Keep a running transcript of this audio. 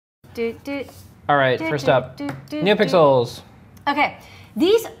All right, first up, NeoPixels. Okay,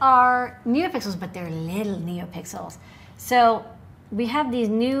 these are NeoPixels, but they're little NeoPixels. So we have these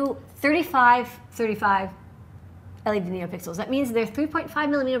new 35 LED NeoPixels. That means they're 3.5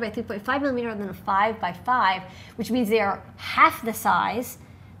 millimeter by 3.5 millimeter and then a 5 by 5, which means they are half the size.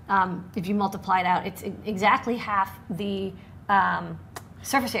 If you multiply it out, it's exactly half the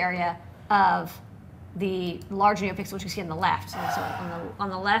surface area of the large NeoPixel, which you see on the left. So on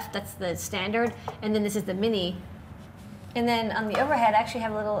the left, that's the standard, and then this is the mini. And then on the overhead, I actually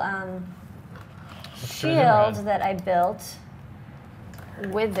have a little shield that I built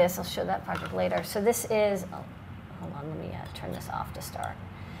with this. I'll show that project later. So this is, hold on, let me turn this off to start.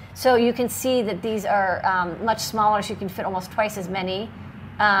 So you can see that these are much smaller, so you can fit almost twice as many.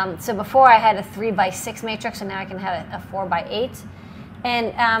 So before I had a 3 by 6 matrix, and now I can have a 4 by 8.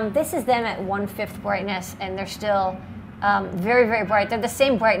 And this is them at 1/5 brightness, and they're still very, very bright. They're the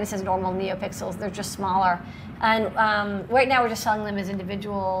same brightness as normal NeoPixels. They're just smaller. And right now we're just selling them as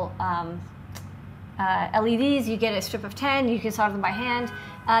individual LEDs. You get a strip of 10. You can solder them by hand.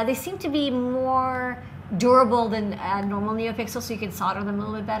 They seem to be more durable than normal NeoPixels, so you can solder them a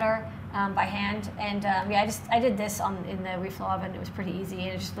little bit better by hand. And yeah, I did this in the reflow oven. It was pretty easy,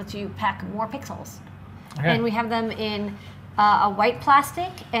 and it just lets you pack more pixels. Okay. And we have them in a white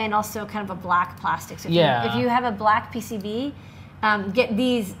plastic and also kind of a black plastic. So if you have a black PCB, get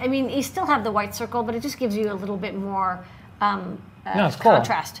these. I mean, you still have the white circle, but it just gives you a little bit more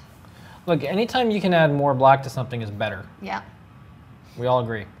contrast. Look, anytime you can add more black to something is better. Yeah. We all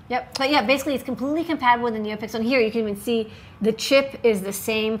agree. Yep. But yeah, basically it's completely compatible with the NeoPixel. And here you can even see the chip is the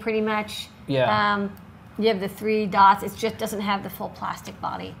same pretty much. Yeah. You have the 3 dots. It just doesn't have the full plastic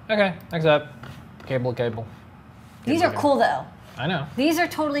body. Okay. Next up, cable. These are cool though. I know. These are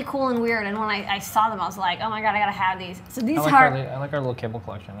totally cool and weird. And when I saw them, I was like, oh my God, I gotta have these. So these I like our little cable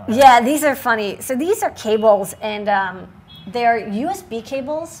collection. Yeah, these are funny. So these are cables, and they're USB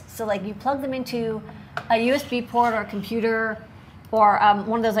cables. So like you plug them into a USB port or a computer, or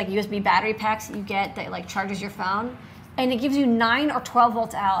one of those like USB battery packs that you get that like charges your phone, and it gives you 9 or 12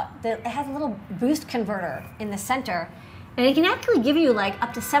 volts out. It has a little boost converter in the center, and it can actually give you like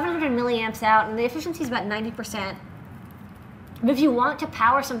up to 700 milliamps out, and the efficiency is about 90%. But if you want to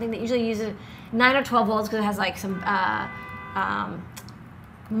power something that usually uses 9 or 12 volts because it has like some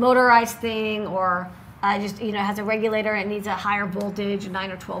motorized thing, or just has a regulator and needs a higher voltage,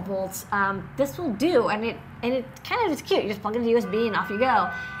 9 or 12 volts, this will do, and it kind of is cute. You just plug it into USB and off you go,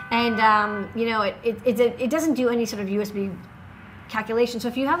 and it doesn't do any sort of USB calculation. So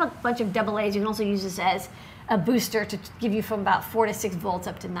if you have a bunch of AA's, you can also use this as a booster to give you from about 4 to 6 volts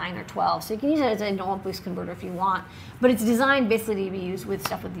up to 9 or 12. So you can use it as a normal boost converter if you want, but it's designed basically to be used with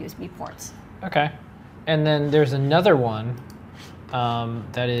stuff with USB ports. Okay, and then there's another one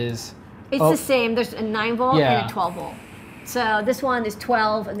that is. It's the same. There's a 9 volt and a 12 volt. So this one is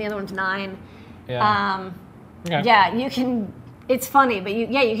 12 and the other one's 9. Yeah. Okay. Yeah, you can. It's funny, but you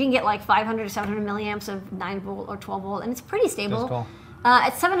can get like 500 to 700 milliamps of 9 volt or 12 volt, and it's pretty stable. That's cool.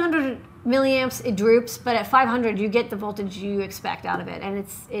 At 700 milliamps, it droops, but at 500, you get the voltage you expect out of it, and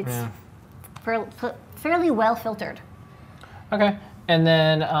it's fairly well filtered. Okay, and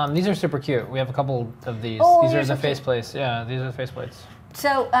then these are super cute. We have a couple of these. These are the faceplates. Yeah, these are the faceplates.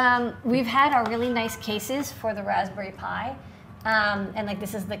 So we've had our really nice cases for the Raspberry Pi, and like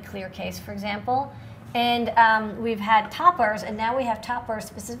this is the clear case, for example. And we've had toppers, and now we have toppers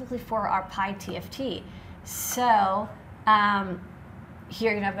specifically for our PiTFT. So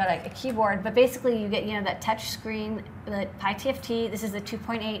here I've got a keyboard, but basically you get that touch screen, the PiTFT. This is the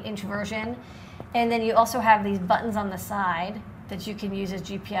 2.8-inch version, and then you also have these buttons on the side that you can use as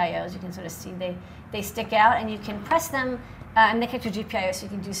GPIOs. You can sort of see they stick out, and you can press them, and they connect to GPIO, so you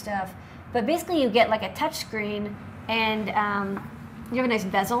can do stuff. But basically you get like a touch screen, and you have a nice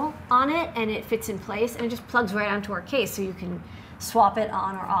bezel on it, and it fits in place, and it just plugs right onto our case, so you can swap it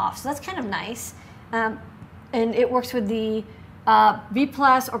on or off. So that's kind of nice. And it works with the B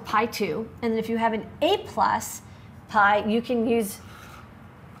plus or Pi 2. And then if you have an A plus Pi, you can use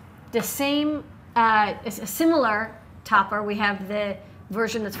the same, a similar topper. We have the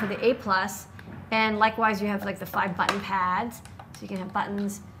version that's for the A plus, and likewise you have like the 5 button pads, so you can have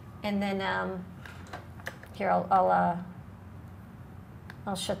buttons. And then here I'll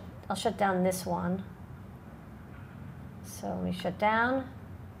shut down this one. So let me shut down.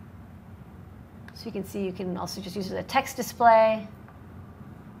 So you can see you can also just use it as a text display.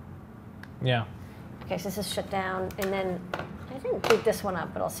 Yeah. Okay, so this is shut down, and then I didn't boot this one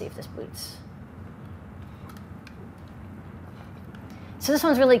up, but I'll see if this boots. So this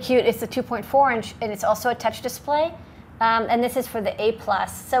one's really cute. It's the 2.4-inch, and it's also a touch display. and this is for the A+.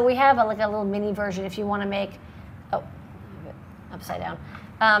 So we have like a little mini version if you want to make, oh, upside down.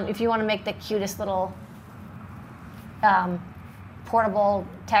 If you want to make the cutest little portable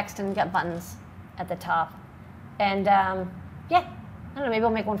text and get buttons at the top. And yeah, I don't know, maybe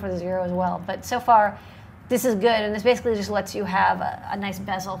I'll make one for the Zero as well. But so far, this is good, and this basically just lets you have a nice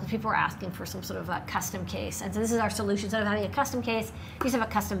bezel, because people are asking for some sort of a custom case. And so this is our solution. Instead of having a custom case, you just have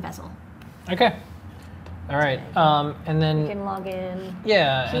a custom bezel. Okay. All right, and then... You can log in.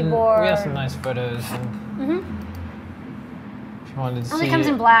 Yeah, keyboard. And we have some nice photos. And if you wanted to see it only comes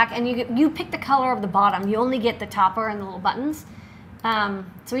in black, and you pick the color of the bottom. You only get the topper and the little buttons.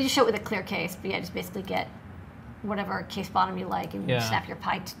 So we just show it with a clear case, but yeah, just basically get whatever case bottom you like, and snap your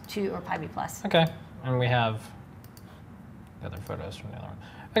Pi 2 or Pi B+. Okay, and we have the other photos from the other one.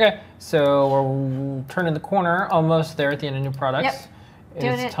 Okay, so we're turning the corner, almost there at the end of new products. Yep.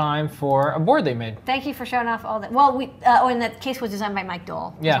 It's time for a board they made. Thank you for showing off all that. Well, and that case was designed by Mike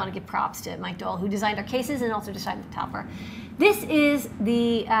Dole. I just want to give props to Mike Dole, who designed our cases and also designed the topper. This is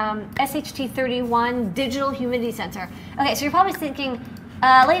the SHT31 digital humidity sensor. Okay, so you're probably thinking,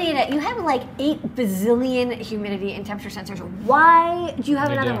 Lady Annette, you have like 8 bazillion humidity and temperature sensors. Why do you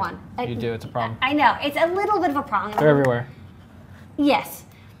have another one? You do, it's a problem. I know, it's a little bit of a problem. They're everywhere. Yes,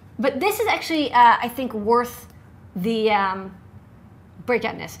 but this is actually, I think, worth the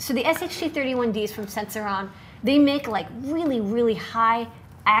breakoutness. So the SHT31Ds from Sensiron, they make like really, really high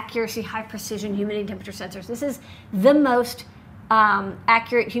accuracy, high precision humidity and temperature sensors. This is the most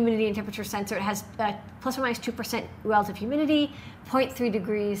accurate humidity and temperature sensor. It has plus or minus 2% relative humidity, 0.3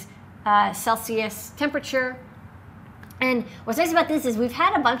 degrees Celsius temperature. And what's nice about this is we've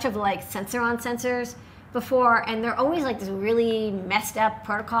had a bunch of like Sensiron sensors before, and they're always like this really messed up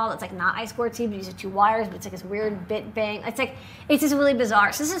protocol that's like not I2C, but it uses 2 wires, but it's like this weird bit bang. It's just really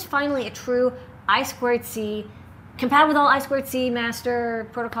bizarre. So this is finally a true I2C, compatible with all I2C master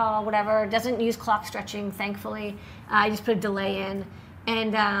protocol, whatever. Doesn't use clock stretching, thankfully. I just put a delay in,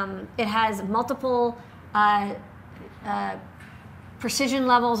 and it has multiple precision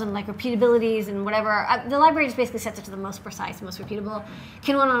levels and like repeatabilities and whatever. The library just basically sets it to the most precise, most repeatable.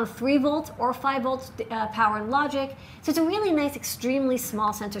 Can run on 3 volts or 5 volts power and logic. So it's a really nice, extremely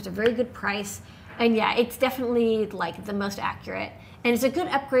small sensor. It's a very good price. And yeah, it's definitely like the most accurate. And it's a good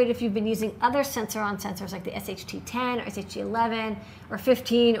upgrade if you've been using other Sensiron sensors like the SHT10 or SHT11 or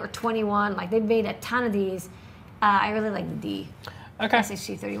 15 or 21. Like they've made a ton of these. I really like the D. Okay.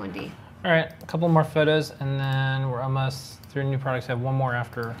 SHT31D. All right, a couple more photos, and then we're almost through new products. I have one more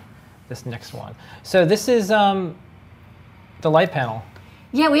after this next one. So this is the light panel.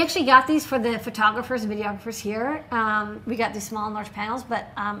 Yeah, we actually got these for the photographers and videographers here. We got these small and large panels, but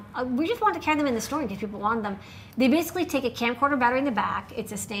we just wanted to carry them in the store in case people wanted them. They basically take a camcorder battery in the back.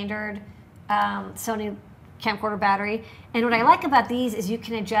 It's a standard Sony camcorder battery. And what I like about these is you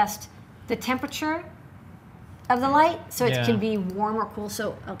can adjust the temperature of the light, so it can be warm or cool.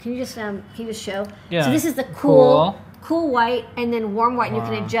 So can you just show? Yeah. So this is the cool white, and then warm white. And you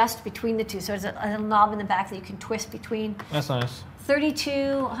can adjust between the two. So there's a knob in the back that you can twist between. That's nice.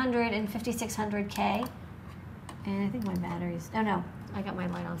 3200 and 5600K, and I think my batteries. Oh no, I got my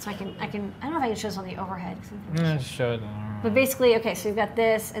light on, so I can. I don't know if I can show this on the overhead. Just show it. But basically, okay, so we've got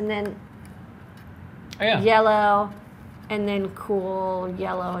this, and then yellow, and then cool,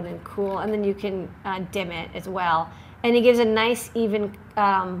 yellow, and then cool, and then you can dim it as well, and it gives a nice even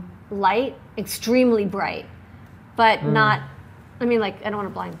light, extremely bright, but not. I mean, like I don't want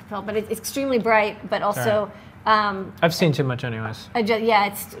to blind people, but it's extremely bright, but also. I've seen too much anyways. Yeah,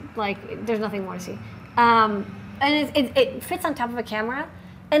 it's like there's nothing more to see. And it fits on top of a camera.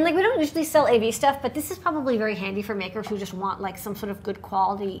 And like we don't usually sell AV stuff, but this is probably very handy for makers who just want like some sort of good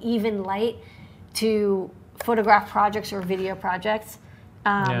quality, even light to photograph projects or video projects.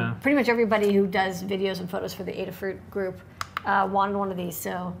 Pretty much everybody who does videos and photos for the Adafruit group wanted one of these.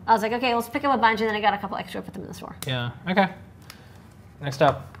 So I was like, okay, let's pick up a bunch, and then I got a couple extra, put them in the store. Yeah, okay. Next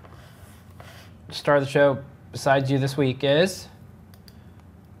up, star of the show, besides you this week, is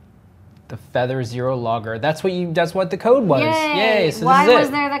the Feather Zero Logger. That's what the code was. Yay! So Why was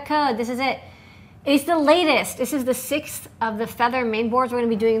there the code? This is it. It's the latest. This is the 6th of the Feather mainboards. We're going to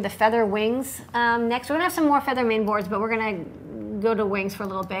be doing the Feather wings next. We're going to have some more Feather mainboards, but we're going to go to wings for a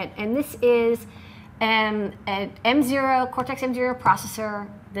little bit. And this is an M0 Cortex M0 processor,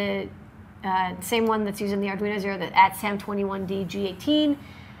 the same one that's used in the Arduino Zero, the ATSAM21D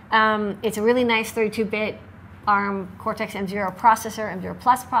G18. It's a really nice 32-bit ARM Cortex M0 processor, M0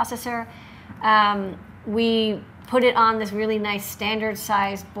 Plus processor. We put it on this really nice standard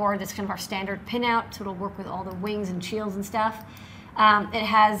sized board that's kind of our standard pinout, so it'll work with all the wings and shields and stuff. It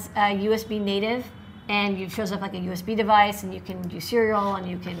has a USB native and it shows up like a USB device, and you can do serial, and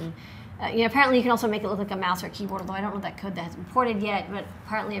you can, apparently you can also make it look like a mouse or a keyboard, although I don't know that code that hasn't been ported yet, but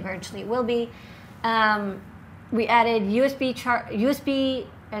apparently eventually it will be. We added USB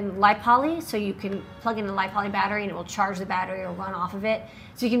and LiPoly, so you can plug in a LiPoly battery and it will charge the battery or run off of it.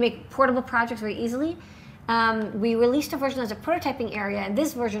 So you can make portable projects very easily. We released a version as a prototyping area, and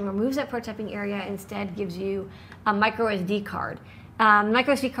this version removes that prototyping area and instead gives you a micro SD card.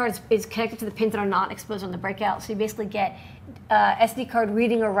 Micro SD card is connected to the pins that are not exposed on the Breakout, so you basically get SD card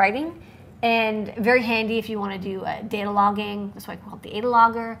reading or writing, and very handy if you want to do data logging. That's why I call it the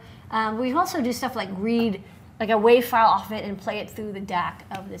Adalogger. We can also do stuff like read like a WAV file off it and play it through the DAC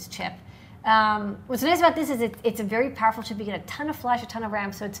of this chip. What's nice about this is it's a very powerful chip. You get a ton of flash, a ton of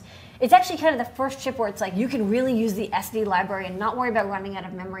RAM, so it's actually kind of the first chip where it's like you can really use the SD library and not worry about running out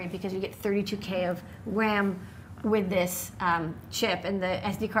of memory because you get 32K of RAM with this chip, and the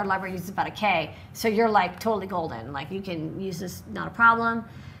SD card library uses about 1K, so you're like totally golden. Like you can use this, not a problem,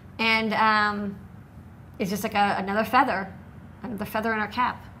 and it's just like another feather in our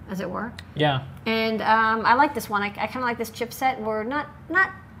cap, as it were. Yeah. And I like this one. I kind of like this chipset where not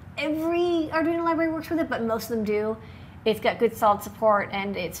every Arduino library works with it, but most of them do. It's got good solid support,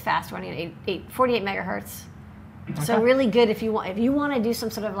 and it's fast, running at 48 megahertz. Okay. So really good if you want to do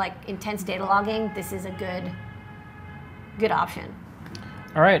some sort of like intense data logging. This is a good option.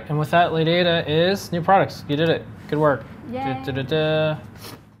 All right, and with that, Lady Ada is new products. You did it. Good work. Yay. Da, da, da, da.